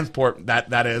special transport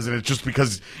that is. And it's just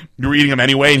because you were eating them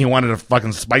anyway and he wanted to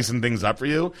fucking spicing things up for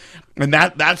you. And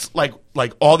that's like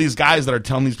all these guys that are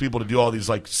telling these people to do all these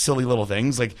like silly little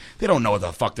things, like they don't know what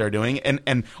the fuck they're doing.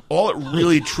 And all it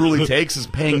really truly takes is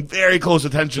paying very close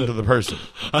attention to the person.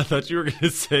 I thought you were going to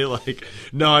say like,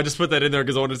 no, I just put that in there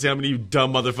because I wanted to see how many of you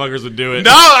dumb motherfuckers would do it.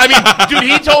 No, I mean,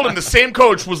 dude, he told him, the same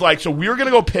coach was like, so we were going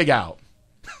to go pig out.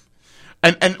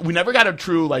 And we never got a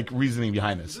true like reasoning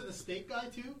behind this. Is it the steak guy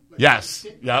too? Like, yes.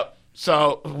 Yep.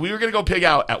 So we were going to go pig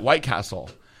out at White Castle.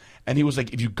 And he was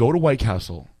like, if you go to White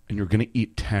Castle and you're going to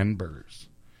eat 10 burgers,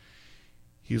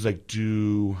 he's like,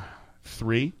 do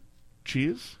 3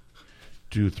 cheese,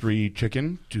 do 3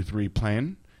 chicken, do 3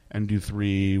 plain, and do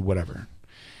 3 whatever.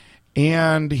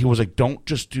 And he was like, don't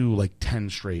just do like 10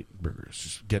 straight burgers.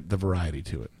 Just get the variety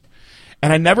to it.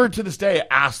 And I never to this day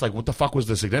asked, like, what the fuck was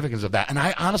the significance of that? And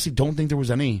I honestly don't think there was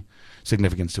any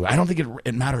significance to it. I don't think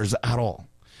it matters at all.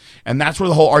 And that's where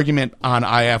the whole argument on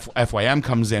FYM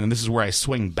comes in, and this is where I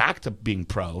swing back to being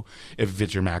pro if it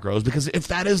fits your macros, because if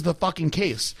that is the fucking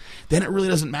case, then it really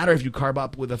doesn't matter if you carb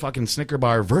up with a fucking Snicker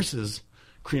bar versus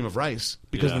cream of rice,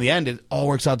 because in the end, it all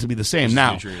works out to be the same.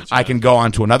 Now, I can go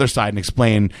on to another side and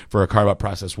explain for a carb up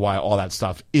process why all that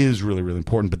stuff is really, really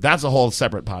important, but that's a whole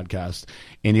separate podcast,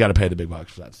 and you got to pay the big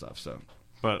bucks for that stuff. So,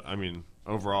 but, I mean,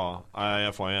 overall,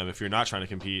 FYM, if you're not trying to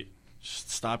compete,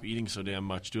 just stop eating so damn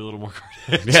much. Do a little more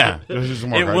cardio. Yeah.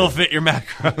 It will fit your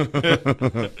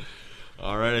macro.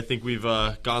 All right, I think we've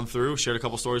gone through, shared a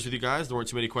couple stories with you guys. There weren't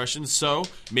too many questions, so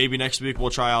maybe next week we'll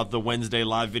try out the Wednesday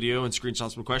live video and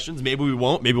screenshot some questions. Maybe we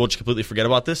won't. Maybe we'll just completely forget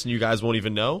about this, and you guys won't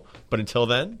even know. But until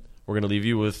then, we're going to leave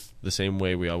you with the same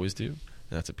way we always do, and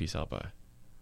that's a peace out, bye.